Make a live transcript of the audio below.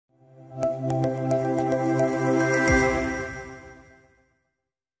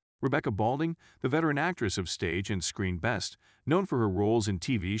Rebecca Balding, the veteran actress of stage and screen best, known for her roles in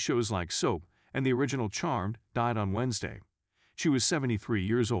TV shows like Soap and the original Charmed, died on Wednesday. She was 73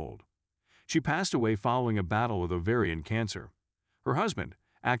 years old. She passed away following a battle with ovarian cancer. Her husband,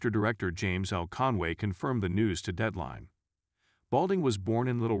 actor-director James L. Conway, confirmed the news to Deadline. Balding was born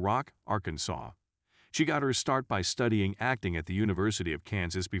in Little Rock, Arkansas. She got her start by studying acting at the University of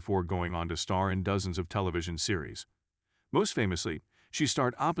Kansas before going on to star in dozens of television series. Most famously, she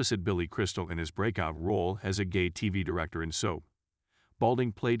starred opposite Billy Crystal in his breakout role as a gay TV director in Soap.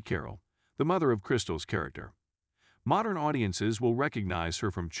 Balding played Carole, the mother of Crystal's character. Modern audiences will recognize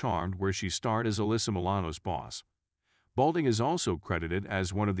her from Charmed, where she starred as Alyssa Milano's boss. Balding is also credited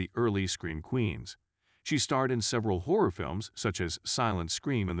as one of the early screen queens. She starred in several horror films such as Silent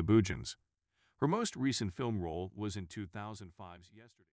Scream and the Boogens. Her most recent film role was in 2005's Yesterday.